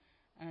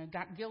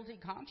got guilty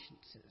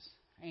consciences,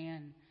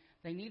 and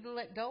they need to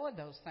let go of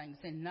those things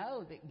and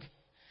know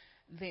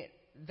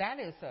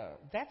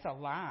that's a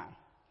lie.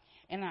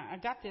 And I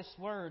got this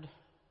word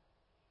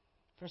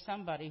for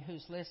somebody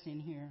who's listening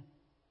here,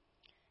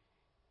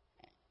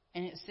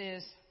 and it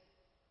says,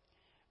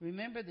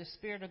 remember, the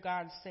Spirit of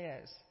God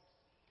says,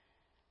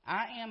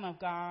 I am a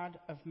God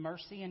of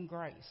mercy and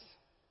grace.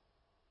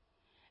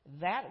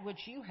 That which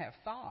you have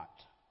thought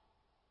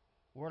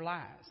were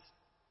lies,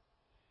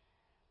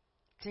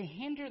 to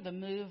hinder the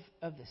move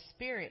of the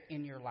Spirit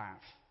in your life.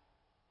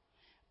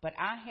 But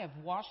I have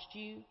washed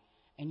you,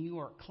 and you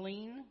are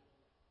clean,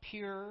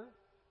 pure,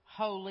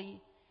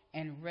 holy,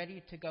 and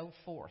ready to go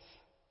forth.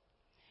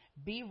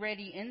 Be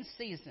ready in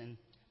season,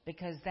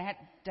 because that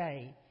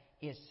day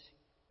is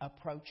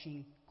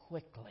approaching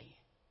quickly.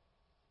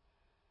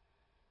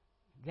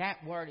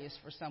 That word is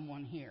for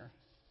someone here.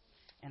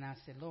 And I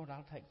said, Lord,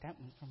 I'll take that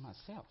one for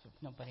myself if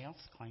nobody else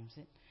claims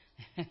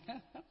it.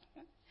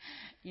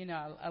 You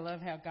know, I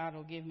love how God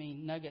will give me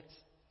nuggets.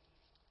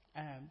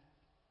 And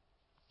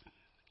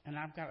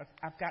I've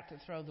got to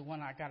throw the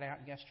one I got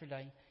out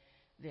yesterday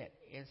that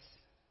is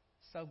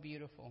so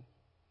beautiful.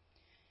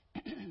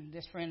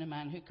 This friend of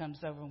mine who comes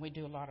over, and we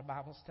do a lot of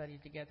Bible study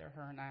together,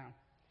 her and I.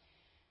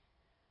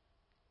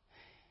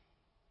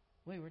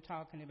 We were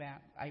talking about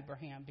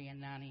Abraham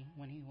being 90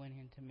 when he went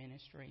into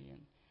ministry,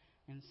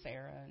 and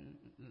Sarah, and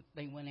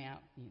they went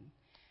out,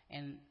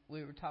 and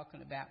we were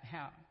talking about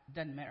how it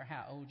doesn't matter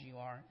how old you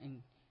are,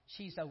 and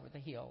she's over the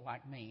hill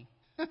like me.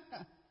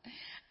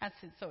 I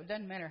said, so it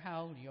doesn't matter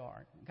how old you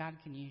are, God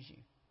can use you.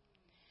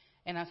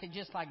 And I said,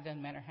 just like it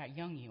doesn't matter how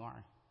young you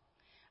are.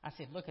 I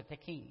said, look at the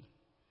king,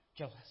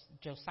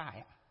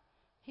 Josiah.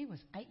 He was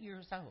 8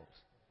 years old,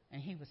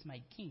 and he was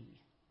made king.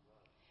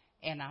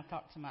 And I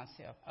thought to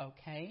myself,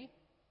 okay,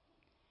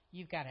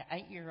 you've got an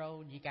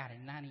 8-year-old, you got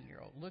a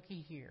 90-year-old.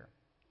 Looky here.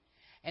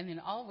 And then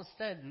all of a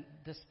sudden,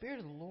 the Spirit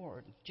of the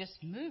Lord just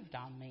moved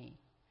on me.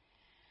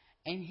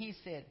 And he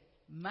said,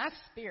 my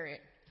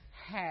spirit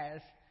has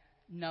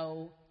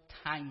no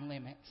time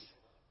limits.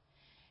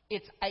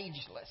 It's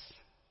ageless.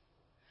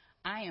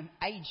 I am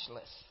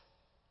ageless.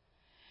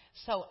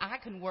 So I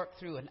can work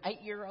through an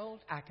 8-year-old.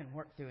 I can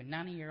work through a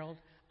 90-year-old.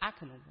 I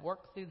can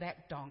work through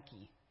that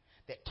donkey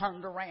that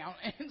turned around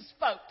and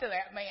spoke to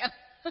that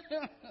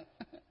man.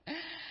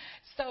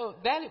 So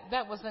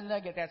that was a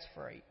nugget that's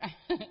free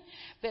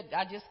that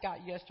I just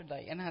got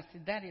yesterday. And I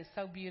said, that is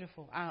so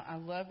beautiful. I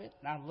love it.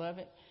 I love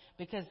it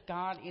because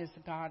God is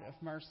a God of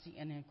mercy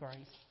and in grace.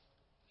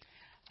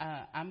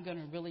 I'm going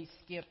to really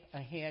skip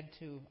ahead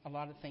to a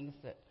lot of things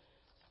that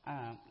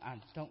I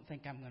don't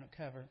think I'm going to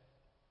cover.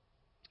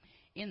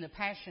 In the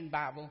Passion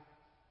Bible,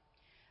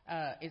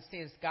 it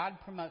says God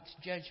promotes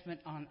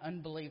judgment on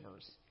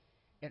unbelievers.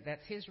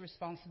 That's his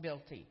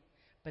responsibility.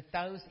 But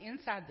those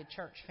inside the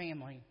church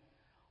family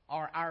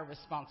are our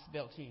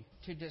responsibility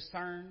to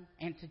discern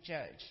and to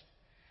judge.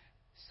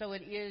 So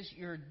it is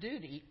your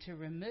duty to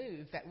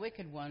remove that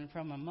wicked one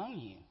from among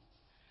you.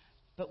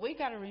 But we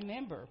got to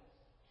remember,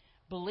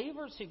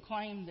 believers who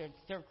claim that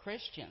they're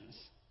Christians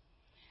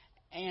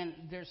and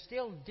they're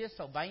still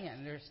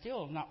disobeying, they're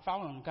still not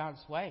following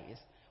God's ways,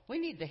 we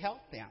need to help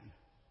them.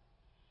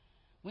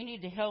 We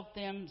need to help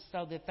them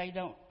so that they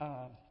don't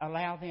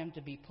allow them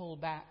to be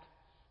pulled back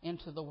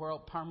into the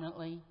world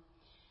permanently.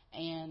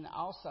 And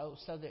also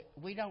so that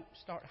we don't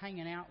start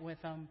hanging out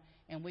with them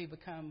and we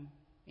become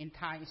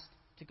enticed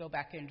to go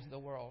back into the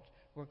world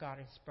where God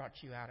has brought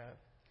you out of.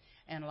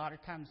 And a lot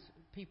of times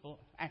people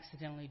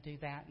accidentally do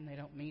that and they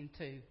don't mean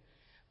to,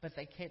 but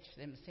they catch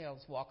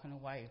themselves walking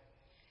away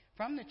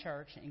from the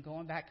church and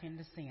going back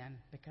into sin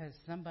because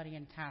somebody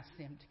enticed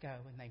them to go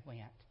and they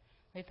went.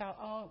 They thought,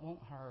 oh, it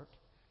won't hurt.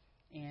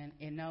 And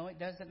no, it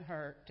doesn't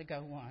hurt to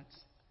go once.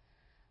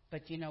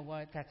 But you know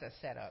what? That's a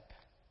setup.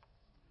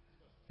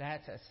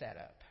 That's a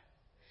setup.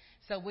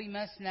 So we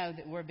must know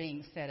that we're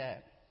being set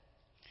up.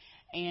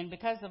 And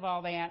because of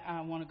all that,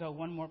 I want to go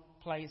one more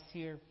place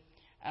here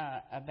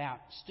about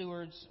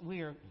stewards.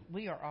 We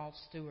are all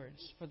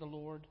stewards for the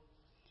Lord.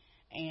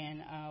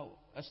 And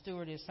a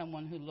steward is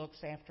someone who looks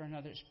after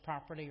another's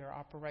property or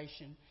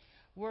operation.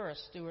 We're a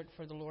steward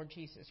for the Lord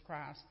Jesus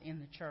Christ in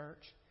the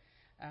church.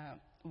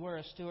 We're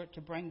a steward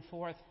to bring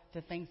forth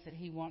the things that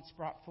he wants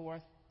brought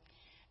forth.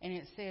 And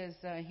it says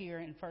here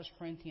in 1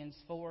 Corinthians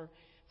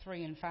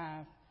 4:3 and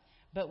 5,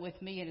 but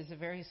with me it is a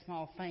very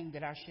small thing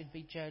that I should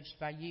be judged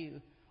by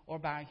you or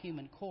by a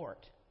human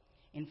court.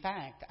 In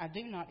fact, I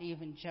do not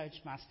even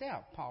judge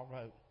myself, Paul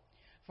wrote,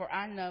 for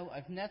I know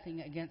of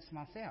nothing against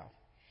myself.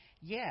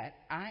 Yet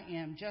I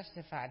am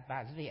justified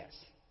by this,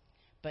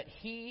 but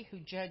he who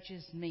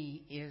judges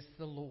me is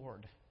the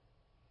Lord.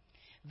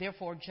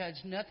 Therefore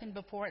judge nothing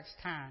before its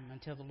time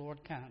until the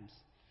Lord comes,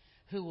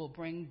 who will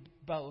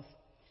both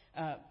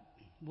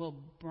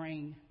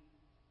bring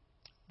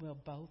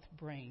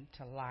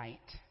to light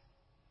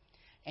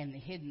and the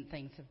hidden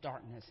things of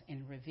darkness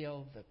and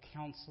reveal the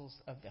counsels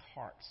of the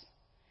hearts.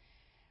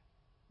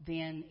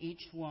 Then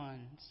each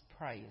one's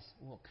praise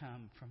will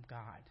come from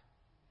God.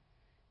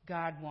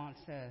 God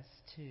wants us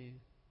to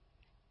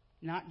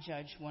not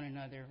judge one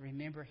another.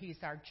 Remember, he's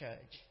our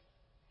judge.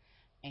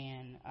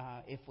 And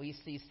if we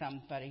see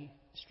somebody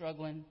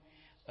struggling,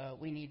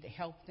 we need to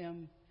help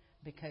them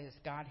because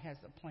God has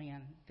a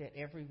plan that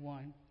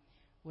everyone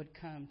would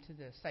come to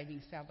the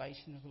saving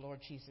salvation of the Lord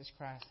Jesus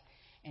Christ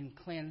and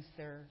cleanse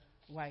their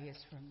ways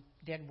from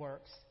dead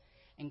works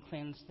and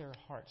cleanse their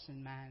hearts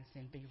and minds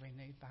and be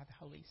renewed by the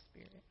Holy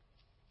Spirit.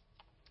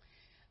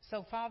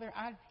 So, Father,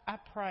 I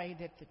pray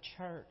that the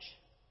church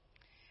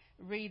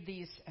read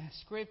these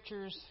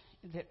scriptures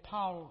that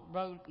Paul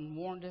wrote and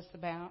warned us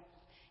about.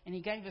 And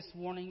he gave us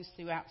warnings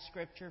throughout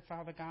Scripture,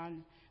 Father God.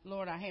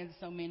 Lord, I had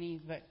so many,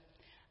 but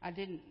I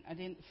didn't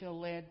feel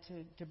led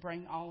to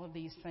bring all of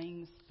these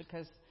things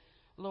because,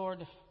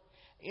 Lord,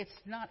 it's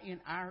not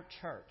in our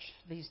church,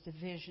 these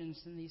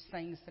divisions and these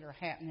things that are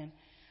happening.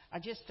 I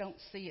just don't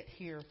see it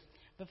here.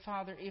 But,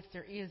 Father, if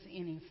there is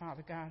any,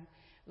 Father God,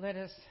 let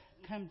us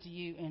come to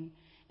you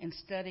and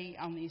study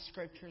on these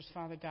Scriptures,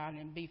 Father God,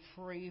 and be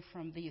free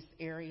from these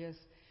areas.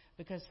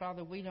 Because,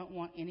 Father, we don't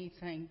want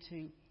anything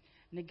to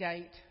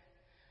negate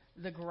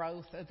the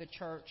growth of the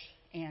church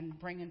and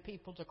bringing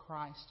people to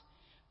Christ.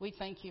 We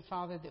thank you,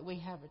 Father, that we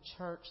have a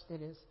church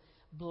that is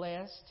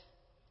blessed,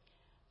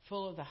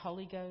 full of the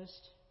Holy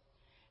Ghost,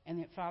 and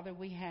that, Father,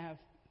 we have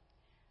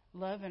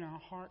love in our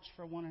hearts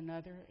for one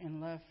another and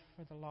love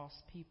for the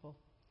lost people.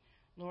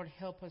 Lord,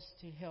 help us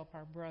to help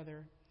our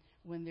brother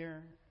when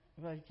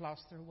they've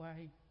lost their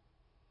way.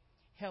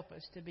 Help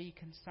us to be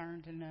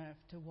concerned enough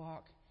to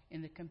walk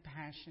in the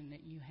compassion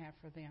that you have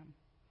for them.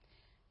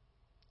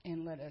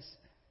 And let us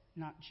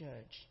not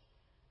judge,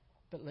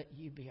 but let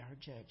you be our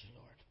judge,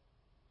 Lord.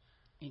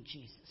 In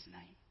Jesus'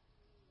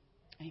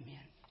 name,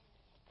 amen.